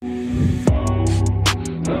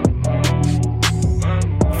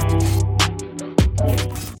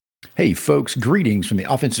Hey, folks, greetings from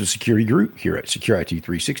the Offensive Security Group here at Security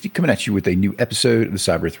 360, coming at you with a new episode of the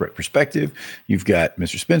Cyber Threat Perspective. You've got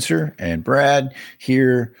Mr. Spencer and Brad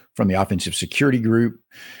here from the Offensive Security Group.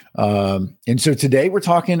 And so today we're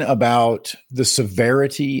talking about the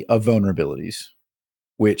severity of vulnerabilities,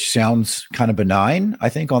 which sounds kind of benign, I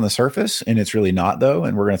think, on the surface, and it's really not, though.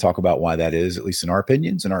 And we're going to talk about why that is, at least in our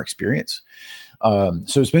opinions and our experience.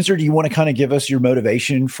 So Spencer, do you want to kind of give us your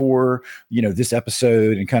motivation for, this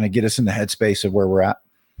episode and kind of get us in the headspace of where we're at?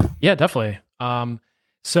 Yeah, definitely.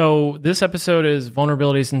 So this episode is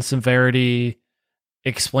Vulnerabilities and Severity.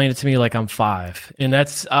 Explain it to me like I'm 5. And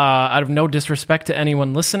that's out of no disrespect to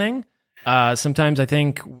anyone listening. Sometimes I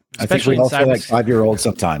think, especially we all feel like 5-year-olds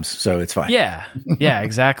sometimes, so it's fine. Yeah,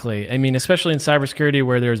 exactly. I mean, especially in cybersecurity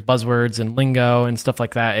where there's buzzwords and lingo and stuff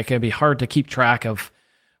like that, it can be hard to keep track of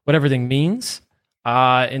what everything means.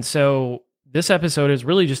 And so this episode is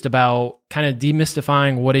really just about kind of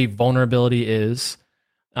demystifying what a vulnerability is,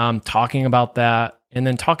 talking about that, and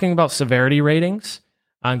then talking about severity ratings,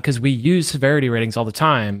 because we use severity ratings all the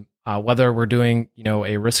time, whether we're doing,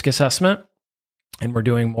 a risk assessment and we're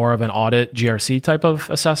doing more of an audit GRC type of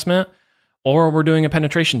assessment, or we're doing a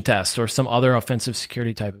penetration test or some other offensive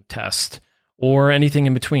security type of test, or anything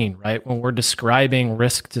in between, right? When we're describing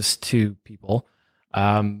risk to people,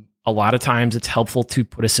 a lot of times it's helpful to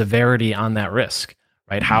put a severity on that risk,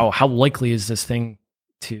 right? How likely is this thing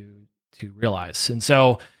to realize? And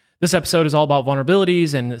so this episode is all about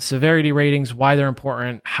vulnerabilities and severity ratings, why they're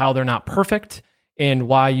important, how they're not perfect, and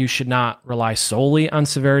why you should not rely solely on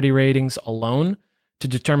severity ratings alone to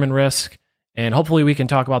determine risk. And hopefully we can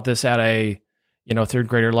talk about this at a, third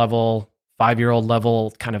grader level, 5-year-old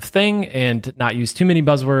level kind of thing, and not use too many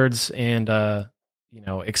buzzwords and,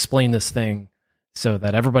 explain this thing so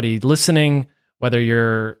that everybody listening, whether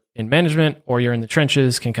you're in management or you're in the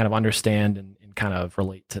trenches, can kind of understand and kind of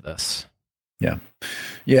relate to this. Yeah.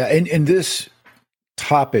 Yeah. And this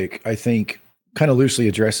topic, I think, kind of loosely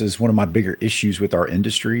addresses one of my bigger issues with our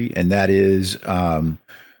industry, and that is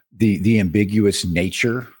the ambiguous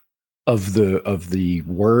nature of the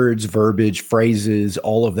words, verbiage, phrases,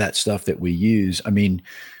 all of that stuff that we use. I mean,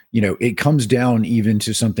 it comes down even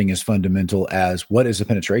to something as fundamental as, what is a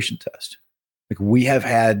penetration test? Like, we have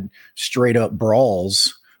had straight up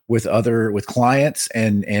brawls with clients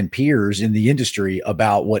and peers in the industry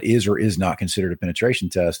about what is or is not considered a penetration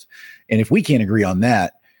test. And if we can't agree on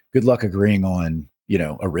that, good luck agreeing on,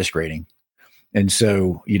 a risk rating. And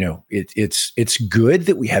so, it's good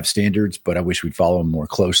that we have standards, but I wish we'd follow them more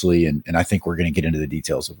closely. And I think we're going to get into the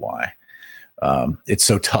details of why it's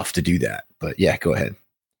so tough to do that. But yeah, go ahead.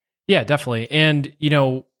 Yeah, definitely. And,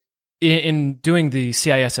 in doing the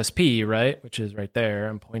CISSP, right, which is right there,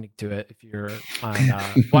 I'm pointing to it if you're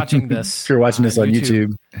watching this. If you're watching this on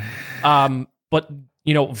YouTube. But,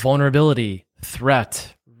 vulnerability,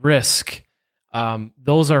 threat, risk,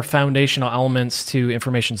 those are foundational elements to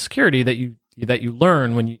information security that you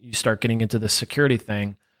learn when you start getting into the security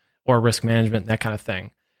thing or risk management, that kind of thing.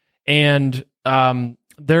 And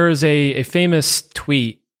there is a famous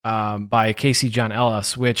tweet by Casey John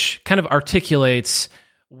Ellis, which kind of articulates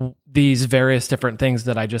these various different things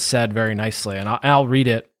that I just said very nicely. And I'll read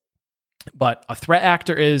it. But a threat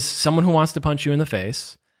actor is someone who wants to punch you in the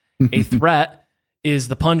face. A threat is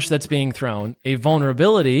the punch that's being thrown. A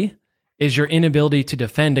vulnerability is your inability to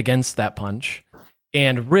defend against that punch.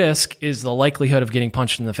 And risk is the likelihood of getting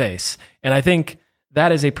punched in the face. And I think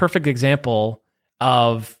that is a perfect example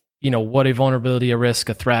of, what a vulnerability, a risk,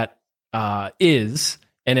 a threat is.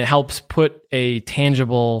 And it helps put a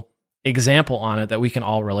tangible example on it that we can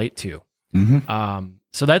all relate to. Mm-hmm.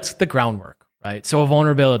 So that's the groundwork, right? So a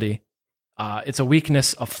vulnerability, it's a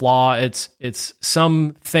weakness, a flaw. It's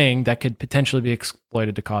something that could potentially be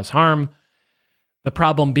exploited to cause harm. The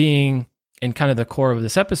problem being, and kind of the core of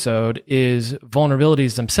this episode, is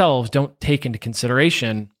vulnerabilities themselves don't take into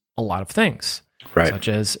consideration a lot of things, right? Such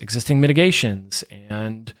as existing mitigations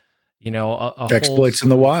and, a exploits in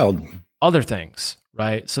the wild, other things,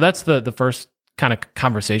 right? So that's the first kind of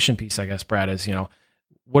conversation piece, I guess, Brad, is,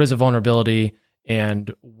 what is a vulnerability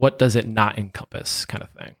and what does it not encompass, kind of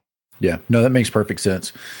thing. Yeah, no, that makes perfect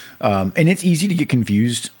sense. And it's easy to get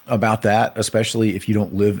confused about that, especially if you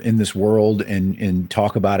don't live in this world and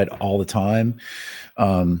talk about it all the time.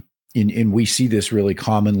 And we see this really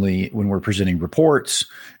commonly when we're presenting reports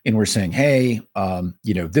and we're saying, hey,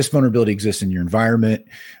 this vulnerability exists in your environment.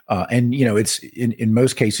 And it's in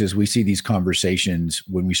most cases, we see these conversations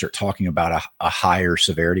when we start talking about a higher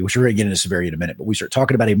severity, which we're going to get into severity in a minute, but we start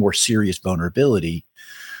talking about a more serious vulnerability.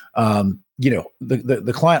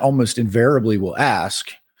 The client almost invariably will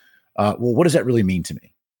ask, well, what does that really mean to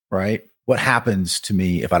me? Right. what happens to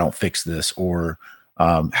me if I don't fix this, or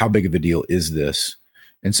how big of a deal is this?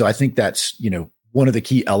 And so I think that's, one of the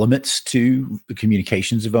key elements to the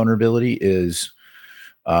communications of vulnerability is,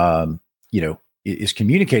 is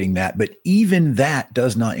communicating that. But even that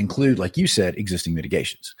does not include, like you said, existing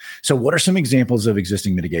mitigations. So what are some examples of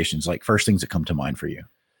existing mitigations? Like first things that come to mind for you?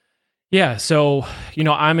 Yeah. So,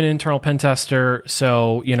 I'm an internal pen tester.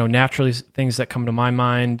 So, naturally things that come to my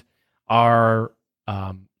mind are,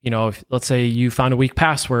 if let's say you found a weak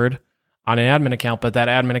password on an admin account, but that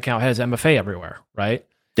admin account has MFA everywhere, right?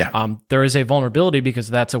 Yeah. There is a vulnerability because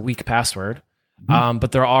that's a weak password.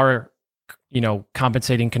 But there are,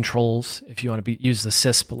 compensating controls, if you want to use the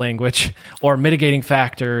CISP language, or mitigating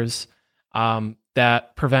factors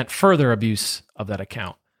that prevent further abuse of that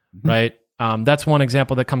account, right? That's one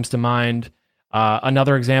example that comes to mind.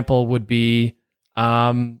 Another example would be,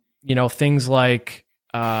 things like,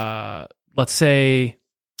 let's say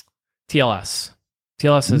TLS.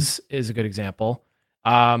 TLS is a good example.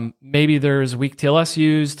 Maybe there's weak TLS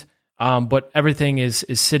used, but everything is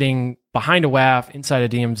sitting behind a WAF inside a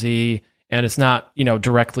DMZ, and it's not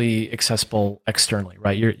directly accessible externally,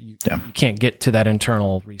 right? You can't get to that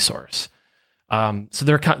internal resource. So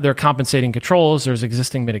there are compensating controls. There's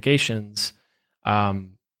existing mitigations that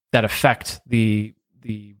affect the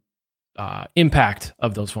impact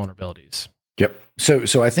of those vulnerabilities. Yep.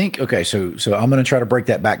 So I think, okay, so I'm going to try to break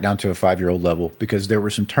that back down to a 5-year-old level, because there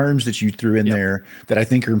were some terms that you threw in there that I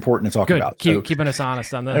think are important to talk about. Keeping us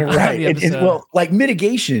honest on that. Right. And like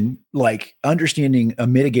mitigation, like understanding a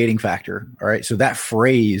mitigating factor. All right. So that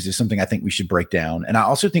phrase is something I think we should break down. And I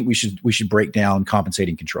also think we should break down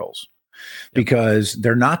compensating controls, because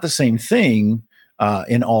they're not the same thing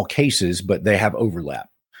in all cases, but they have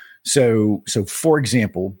overlap. So for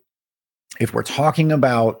example, if we're talking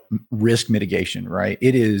about risk mitigation, right,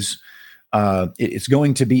 it's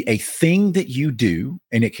going to be a thing that you do,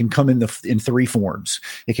 and it can come in 3 forms.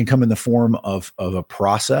 It can come in the form of a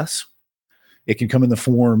process. It can come in the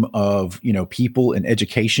form of, people and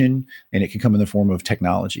education, and it can come in the form of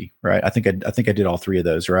technology, right? I think I did all 3 of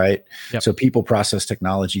those, right? Yep. So people, process,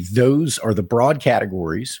 technology, those are the broad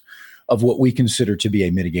categories of what we consider to be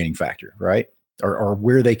a mitigating factor, right? Or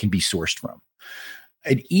where they can be sourced from.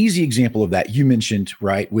 An easy example of that you mentioned,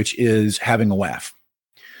 right, which is having a WAF.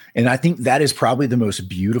 And I think that is probably the most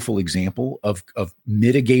beautiful example of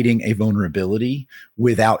mitigating a vulnerability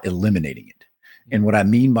without eliminating it. And what I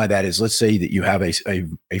mean by that is, let's say that you have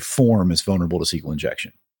a form that's vulnerable to SQL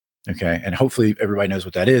injection. Okay. And hopefully everybody knows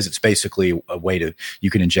what that is. It's basically a way you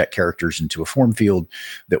can inject characters into a form field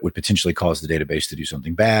that would potentially cause the database to do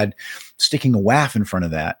something bad. Sticking a WAF in front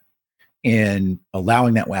of that and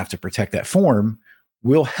allowing that WAF to protect that form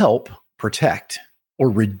will help protect or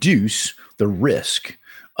reduce the risk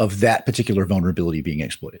of that particular vulnerability being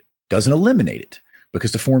exploited. Doesn't eliminate it,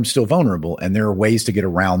 because the form's still vulnerable, and there are ways to get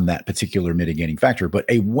around that particular mitigating factor. But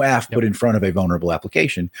a WAF put in front of a vulnerable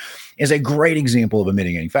application is a great example of a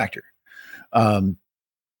mitigating factor.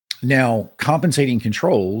 Now, compensating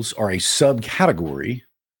controls are a subcategory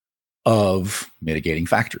of mitigating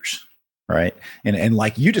factors. Right. And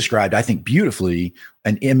like you described, I think beautifully,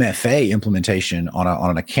 an MFA implementation on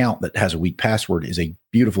an account that has a weak password is a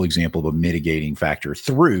beautiful example of a mitigating factor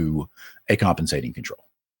through a compensating control.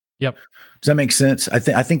 Yep. Does that make sense? I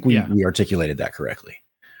think we articulated that correctly.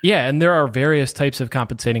 Yeah. And there are various types of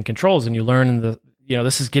compensating controls, and you learn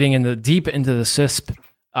this is getting deep into the CISP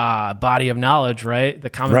body of knowledge, right? The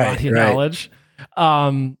common body of knowledge.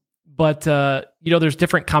 But there's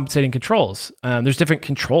different compensating controls. There's different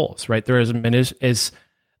controls, right? There's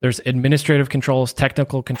administrative controls,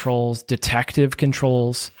 technical controls, detective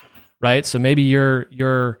controls, right? So maybe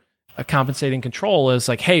your a compensating control is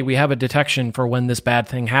like, hey, we have a detection for when this bad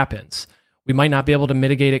thing happens. We might not be able to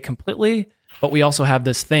mitigate it completely, but we also have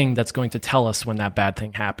this thing that's going to tell us when that bad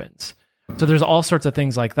thing happens. So there's all sorts of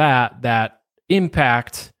things like that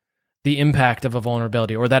impact the impact of a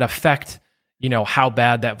vulnerability, or that affect how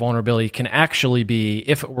bad that vulnerability can actually be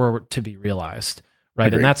if it were to be realized, right?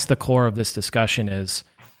 Agreed. And that's the core of this discussion is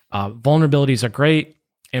vulnerabilities are great,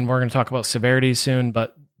 and we're going to talk about severity soon,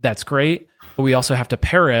 but that's great. But we also have to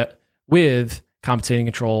pair it with compensating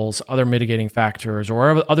controls, other mitigating factors,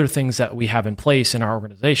 or other things that we have in place in our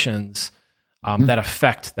organizations that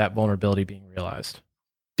affect that vulnerability being realized.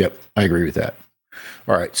 Yep, I agree with that.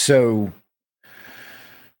 All right, so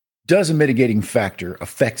does a mitigating factor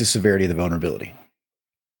affect the severity of the vulnerability?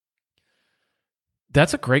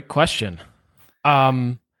 That's a great question.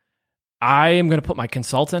 I am going to put my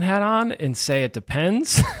consultant hat on and say it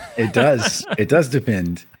depends. It does. It does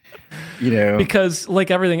depend. Because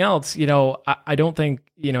like everything else, I don't think,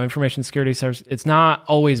 information security service, it's not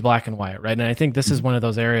always black and white, right? And I think this is one of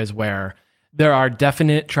those areas where there are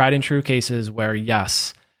definite tried and true cases where,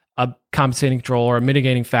 yes, a compensating control or a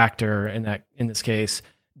mitigating factor in this case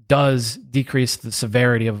does decrease the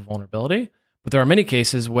severity of a vulnerability, but there are many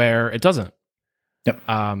cases where it doesn't. Yep.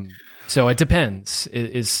 So it depends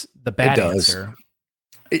is the bad answer.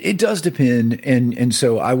 It does depend. And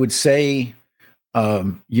so I would say,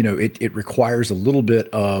 it requires a little bit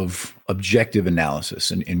of objective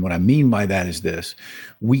analysis. And what I mean by that is this: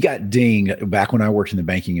 we got dinged back when I worked in the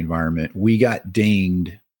banking environment. We got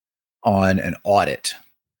dinged on an audit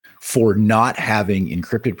for not having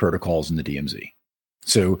encrypted protocols in the DMZ.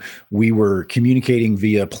 So we were communicating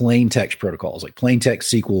via plain text protocols like plain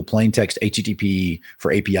text SQL, plain text HTTP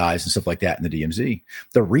for APIs and stuff like that in the DMZ.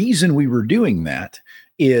 The reason we were doing that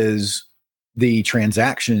is the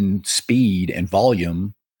transaction speed and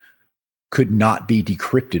volume could not be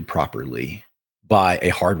decrypted properly by a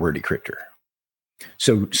hardware decryptor.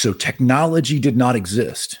 So technology did not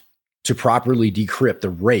exist to properly decrypt the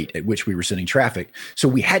rate at which we were sending traffic. So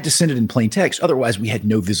we had to send it in plain text. Otherwise, we had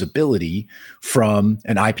no visibility from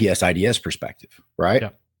an IPS IDS perspective, right? Yeah.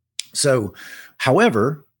 So,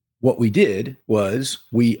 however, what we did was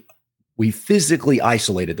we physically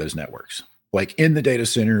isolated those networks. Like in the data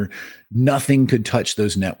center, nothing could touch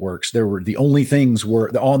those networks. The only things were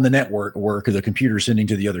on the network were the computer sending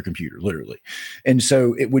to the other computer, literally. And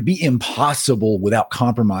so it would be impossible without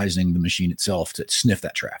compromising the machine itself to sniff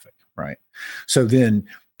that traffic, right? So then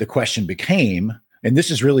the question became, and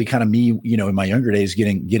this is really kind of me, in my younger days,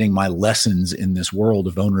 getting my lessons in this world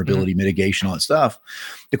of vulnerability mitigation, all that stuff.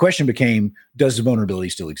 The question became, does the vulnerability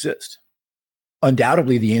still exist?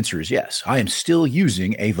 Undoubtedly, the answer is yes. I am still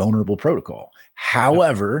using a vulnerable protocol.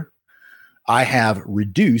 However, I have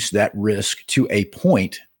reduced that risk to a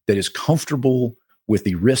point that is comfortable with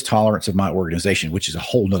the risk tolerance of my organization, which is a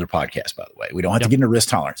whole nother podcast, by the way. We don't have to get into risk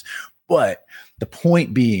tolerance. But the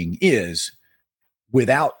point being is,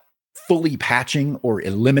 without fully patching or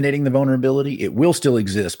eliminating the vulnerability, it will still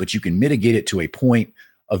exist, but you can mitigate it to a point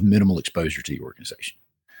of minimal exposure to the organization.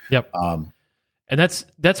 Yep. And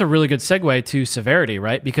that's a really good segue to Severity,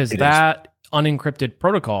 right? Because that unencrypted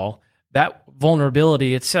protocol, that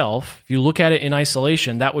vulnerability itself, if you look at it in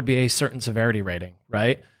isolation, that would be a certain severity rating,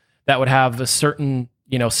 right? That would have a certain,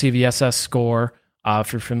 CVSS score,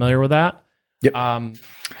 if you're familiar with that. Yep.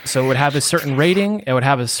 So it would have a certain rating. It would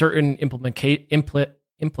have a certain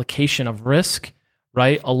implication of risk,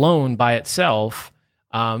 right? Alone by itself.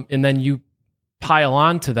 And then you pile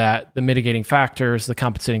on to that the mitigating factors, the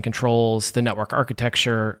compensating controls, the network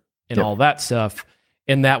architecture, and all that stuff,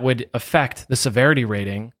 and that would affect the severity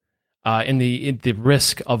rating in the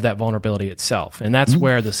risk of that vulnerability itself. And that's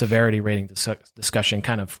where the severity rating discussion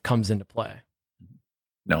kind of comes into play.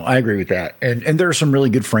 No, I agree with that. And there are some really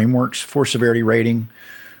good frameworks for severity rating.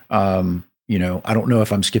 I don't know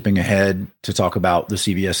if I'm skipping ahead to talk about the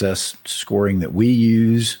CVSS scoring that we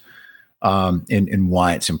use and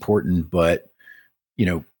why it's important, but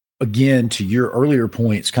again, to your earlier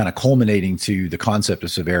points, kind of culminating to the concept of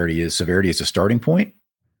severity is a starting point,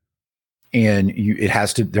 and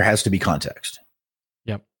there has to be context.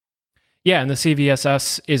 Yep. Yeah. And the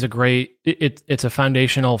CVSS is it's a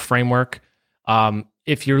foundational framework.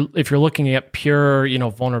 If you're looking at pure,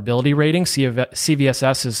 vulnerability rating,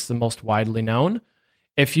 CVSS is the most widely known.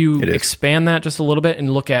 If you expand that just a little bit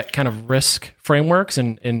and look at kind of risk frameworks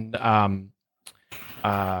and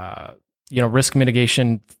risk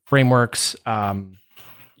mitigation frameworks,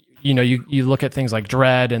 you look at things like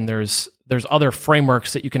DREAD, and there's other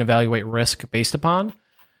frameworks that you can evaluate risk based upon.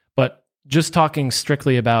 But just talking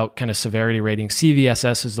strictly about kind of severity rating,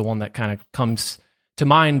 CVSS is the one that kind of comes to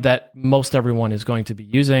mind that most everyone is going to be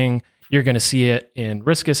using. You're going to see it in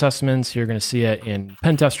risk assessments. You're going to see it in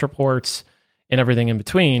pen test reports and everything in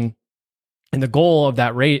between. And the goal of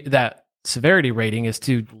that severity rating is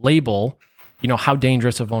to label how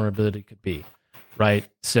dangerous a vulnerability could be, right?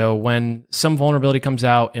 So when some vulnerability comes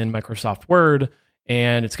out in Microsoft Word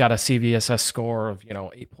and it's got a CVSS score of,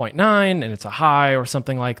 8.9 and it's a high or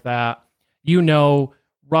something like that,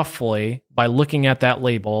 roughly by looking at that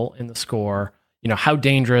label in the score, how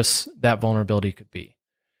dangerous that vulnerability could be.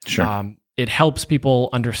 Sure. It helps people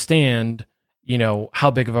understand,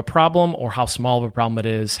 how big of a problem or how small of a problem it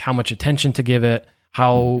is, how much attention to give it,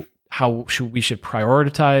 how we should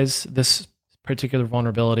prioritize this particular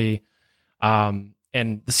vulnerability. And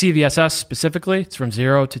the CVSS specifically, it's from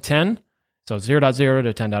 0 to 10. So 0.0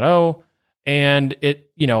 to 10.0. And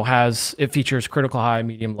it, it features critical high,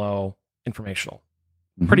 medium, low, informational.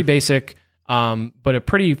 Pretty basic, but a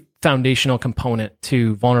pretty foundational component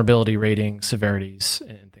to vulnerability rating, severities,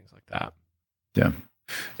 and things like that. Yeah.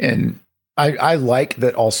 And I like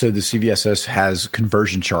that also the CVSS has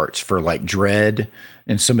conversion charts for like dread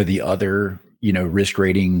and some of the other, risk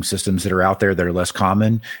rating systems that are out there that are less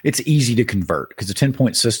common. It's easy to convert because a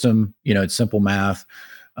 10-point system, it's simple math.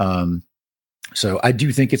 So I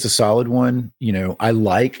do think it's a solid one. I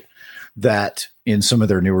like that in some of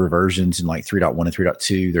their newer versions in like 3.1 and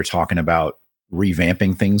 3.2, they're talking about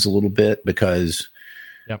revamping things a little bit because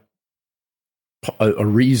a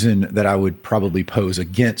reason that I would probably pose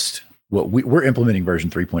against what we're implementing version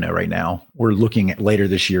 3.0 right now. We're looking at later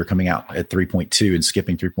this year coming out at 3.2 and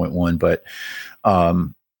skipping 3.1, but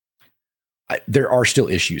there are still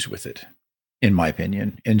issues with it, in my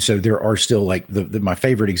opinion. And so there are still like my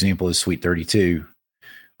favorite example is Suite 32,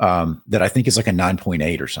 that I think is like a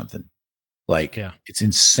 9.8 or something. Like it's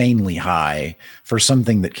insanely high for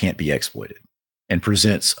something that can't be exploited and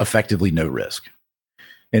presents effectively no risk.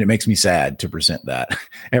 And it makes me sad to present that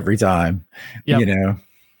every time,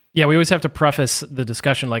 Yeah, we always have to preface the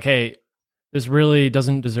discussion like, hey, this really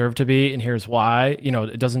doesn't deserve to be, and here's why.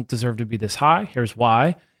 It doesn't deserve to be this high. Here's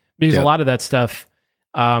why. Because a lot of that stuff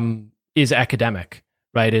is academic,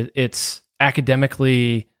 right? It's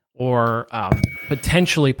academically or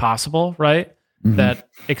potentially possible, right? Mm-hmm. That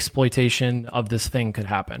exploitation of this thing could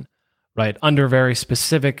happen, right? Under very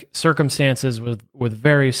specific circumstances with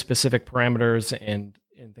very specific parameters and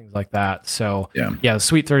things like that. So the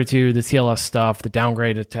Suite 32, the TLS stuff, the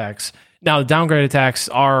downgrade attacks. Now the downgrade attacks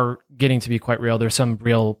are getting to be quite real. There's some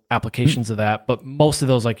real applications of that, but most of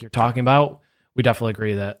those, like you're talking about, we definitely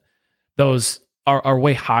agree that those are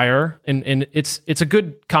way higher. And it's a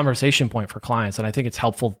good conversation point for clients. And I think it's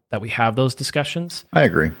helpful that we have those discussions. I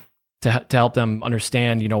agree. To help them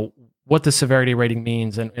understand, what the severity rating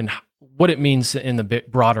means and what it means in the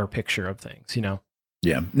broader picture of things,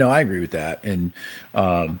 Yeah, no, I agree with that. And,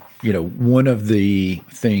 one of the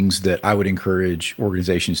things that I would encourage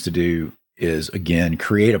organizations to do is, again,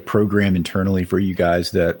 create a program internally for you guys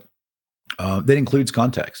that includes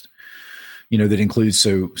context, that includes,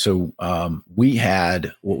 we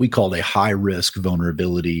had what we called a high risk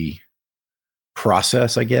vulnerability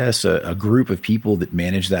process, I guess, a group of people that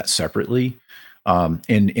manage that separately.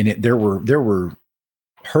 There were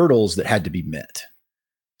hurdles that had to be met.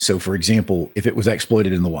 So, for example, if it was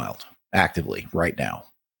exploited in the wild actively right now,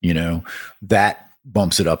 that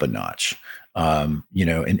bumps it up a notch. And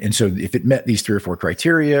so if it met these 3 or 4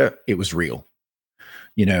 criteria, it was real,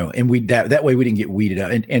 and that way we didn't get weeded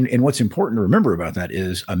out. And what's important to remember about that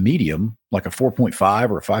is a medium, like a 4.5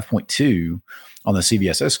 or a 5.2 on the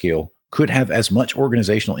CVSS scale, could have as much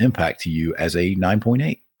organizational impact to you as a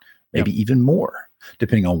 9.8, maybe even more,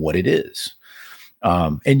 depending on what it is.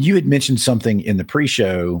 And you had mentioned something in the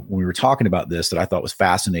pre-show when we were talking about this that I thought was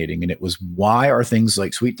fascinating. And it was, why are things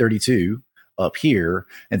like Suite 32 up here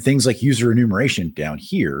and things like user enumeration down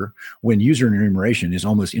here, when user enumeration is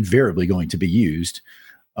almost invariably going to be used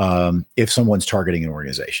if someone's targeting an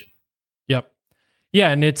organization? Yep. Yeah.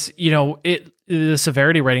 And it's, the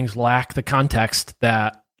severity ratings lack the context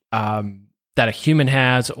that a human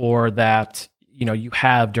has, or that, you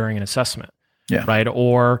have during an assessment. Yeah. Right.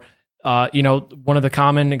 Or, one of the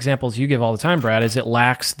common examples you give all the time, Brad, is it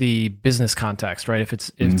lacks the business context, right? If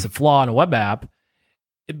it's a flaw in a web app,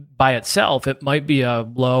 by itself, it might be a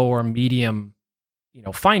low or medium,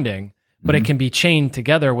 finding, but it can be chained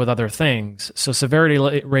together with other things. So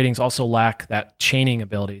severity ratings also lack that chaining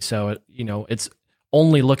ability. So, it's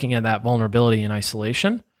only looking at that vulnerability in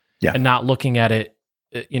isolation and not looking at it,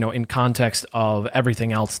 in context of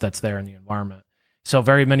everything else that's there in the environment. So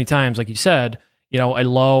very many times, like you said, a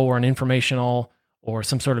low or an informational or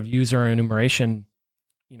some sort of user enumeration,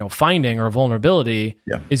 finding or a vulnerability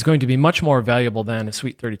is going to be much more valuable than a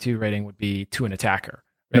Suite 32 rating would be to an attacker.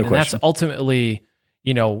 Right? And that's ultimately,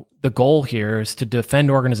 the goal here is to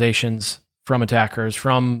defend organizations from attackers,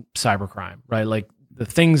 from cybercrime, right? Like the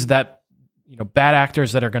things that, bad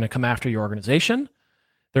actors that are going to come after your organization,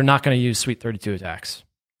 they're not going to use Suite 32 attacks.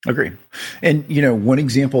 Agree. And, one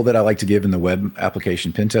example that I like to give in the web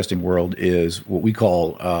application pen testing world is what we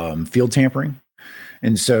call field tampering.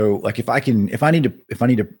 And so like if I need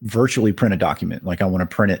to virtually print a document, like I want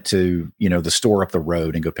to print it to, the store up the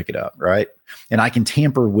road and go pick it up. Right. And I can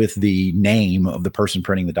tamper with the name of the person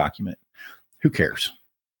printing the document. Who cares?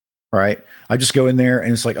 Right. I just go in there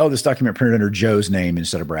and it's like, oh, this document printed under Joe's name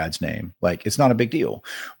instead of Brad's name. Like, it's not a big deal.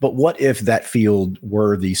 But what if that field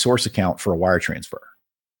were the source account for a wire transfer?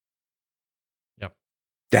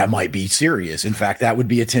 That might be serious. In fact, that would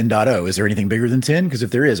be a 10.0. Is there anything bigger than 10? Because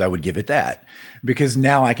if there is, I would give it that, because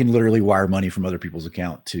now I can literally wire money from other people's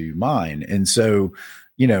account to mine. And so,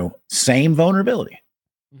 same vulnerability,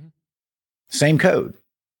 Mhm. same code,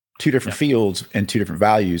 two different Yep. fields and two different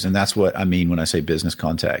values. And that's what I mean when I say business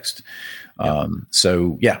context. Yep.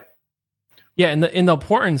 So yeah. Yeah, and the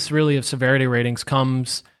importance really of severity ratings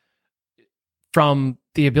comes from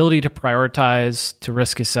the ability to prioritize, to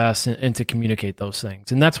risk assess, and to communicate those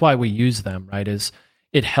things. And that's why we use them, right? Is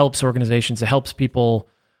it helps organizations, it helps people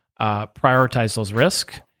prioritize those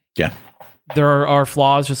risks. Yeah. There are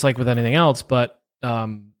flaws just like with anything else, but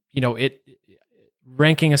it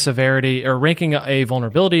ranking a severity or ranking a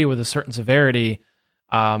vulnerability with a certain severity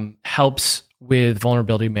helps with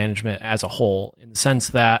vulnerability management as a whole, in the sense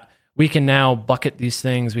that we can now bucket these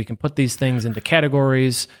things, we can put these things into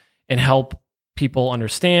categories and help people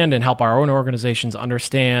understand and help our own organizations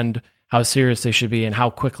understand how serious they should be and how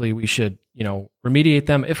quickly we should, remediate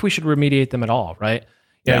them, if we should remediate them at all, right?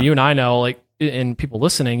 You know, you and I know, like, and people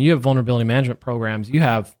listening, you have vulnerability management programs, you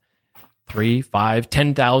have 3, 5,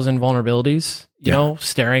 10,000 vulnerabilities,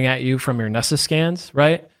 staring at you from your Nessus scans,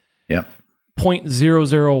 right? Yeah.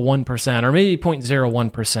 0.001% or maybe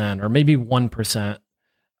 0.01% or maybe 1%,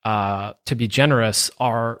 to be generous,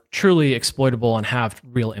 are truly exploitable and have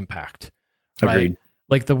real impact. Right? Agreed.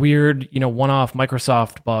 Like the weird, one-off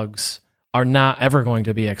Microsoft bugs are not ever going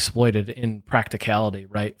to be exploited in practicality,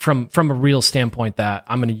 right? From a real standpoint that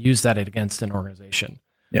I'm going to use that against an organization.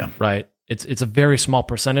 Yeah. Right. It's a very small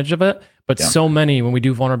percentage of it, but so many, when we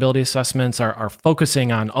do vulnerability assessments, are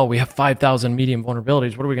focusing on, we have 5,000 medium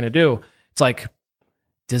vulnerabilities. What are we going to do? It's like,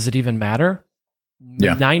 does it even matter?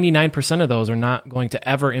 Yeah. 99% of those are not going to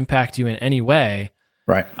ever impact you in any way.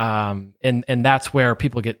 Right. And that's where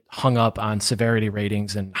people get hung up on severity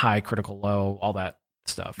ratings and high, critical, low, all that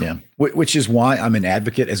stuff. Yeah. Which is why I'm an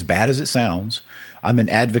advocate, as bad as it sounds, I'm an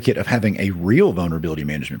advocate of having a real vulnerability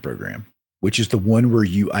management program, which is the one where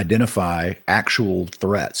you identify actual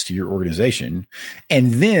threats to your organization,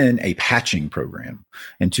 and then a patching program.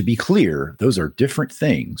 And to be clear, those are different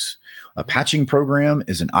things. A patching program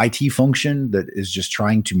is an IT function that is just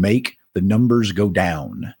trying to make the numbers go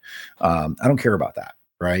down. I don't care about that,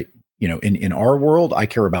 right? In our world, I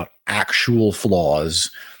care about actual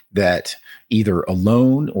flaws that either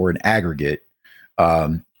alone or in aggregate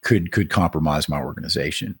could compromise my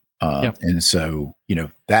organization. And so,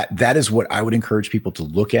 that is what I would encourage people to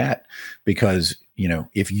look at, because,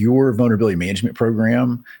 if your vulnerability management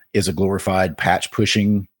program is a glorified patch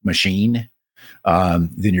pushing machine,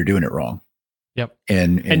 then you're doing it wrong. Yep.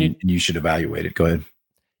 And you should evaluate it. Go ahead.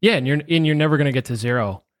 Yeah. And you're never going to get to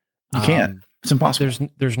zero. You can't. It's impossible.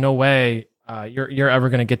 There's no way you're ever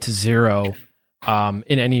going to get to zero in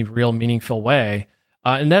any real meaningful way.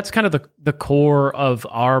 And that's kind of the core of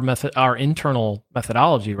our internal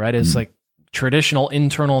methodology, right? Is like traditional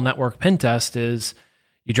internal network pen test is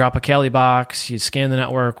you drop a Kali box, you scan the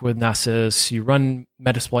network with Nessus, you run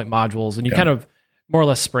Metasploit modules, and you kind of more or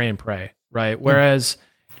less spray and pray, right? Whereas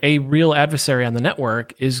a real adversary on the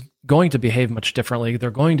network is going to behave much differently.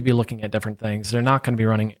 They're going to be looking at different things. They're not going to be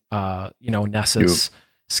running, Nessus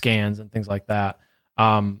scans and things like that.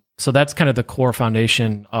 So that's kind of the core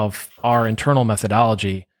foundation of our internal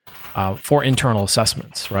methodology for internal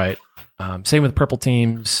assessments, right? Same with purple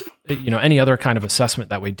teams. Any other kind of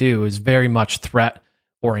assessment that we do is very much threat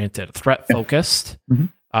oriented, threat focused,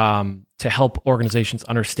 to help organizations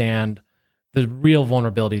understand the real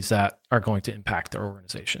vulnerabilities that are going to impact their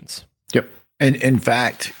organizations. Yep. And in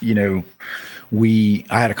fact, I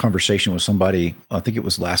had a conversation with somebody, I think it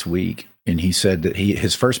was last week, and he said that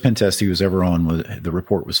his first pen test he was ever on, the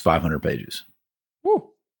report was 500 pages. Woo.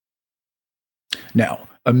 Now,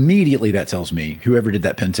 immediately that tells me whoever did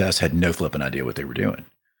that pen test had no flipping idea what they were doing.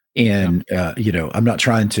 And, I'm not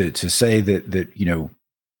trying to say that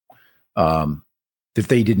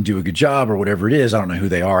they didn't do a good job or whatever it is. I don't know who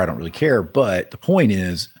they are. I don't really care. But the point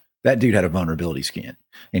is that dude had a vulnerability scan,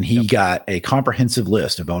 and he got a comprehensive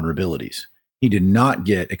list of vulnerabilities. He did not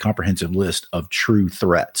get a comprehensive list of true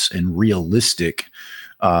threats and realistic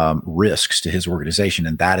risks to his organization.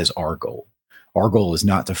 And that is our goal. Our goal is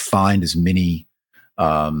not to find as many,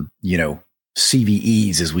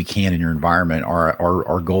 CVEs as we can in your environment.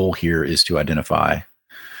 Our goal here is to identify,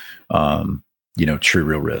 true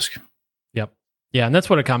real risk. Yep. Yeah. And that's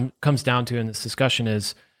what it comes down to in this discussion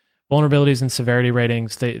is vulnerabilities and severity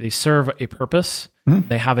ratings. They serve a purpose. Mm-hmm.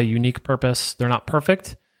 They have a unique purpose. They're not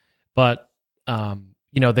perfect, but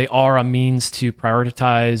they are a means to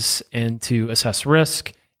prioritize and to assess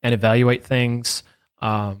risk and evaluate things.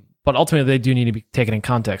 But ultimately, they do need to be taken in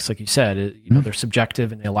context. Like you said, they're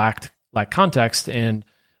subjective and they lack context. And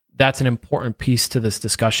that's an important piece to this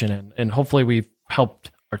discussion. And hopefully we've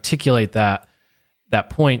helped articulate that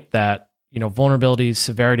point that, vulnerabilities,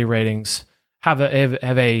 severity ratings have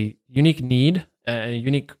a unique need,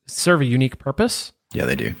 serve a unique purpose. Yeah,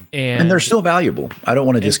 they do. And they're still valuable. I don't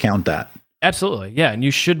want to discount that. Absolutely. Yeah. And you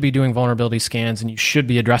should be doing vulnerability scans and you should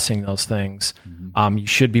be addressing those things. Mm-hmm. You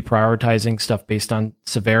should be prioritizing stuff based on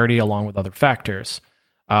severity along with other factors.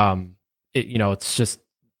 It's just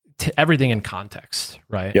everything in context,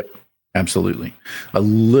 right? Yep. Absolutely. A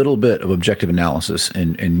little bit of objective analysis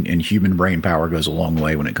and human brain power goes a long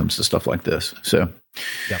way when it comes to stuff like this. So,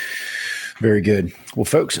 yep. Very good. Well,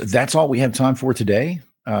 folks, that's all we have time for today.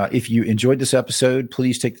 If you enjoyed this episode,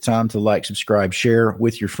 please take the time to like, subscribe, share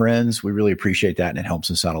with your friends. We really appreciate that, and it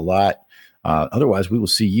helps us out a lot. Otherwise, we will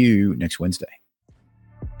see you next Wednesday.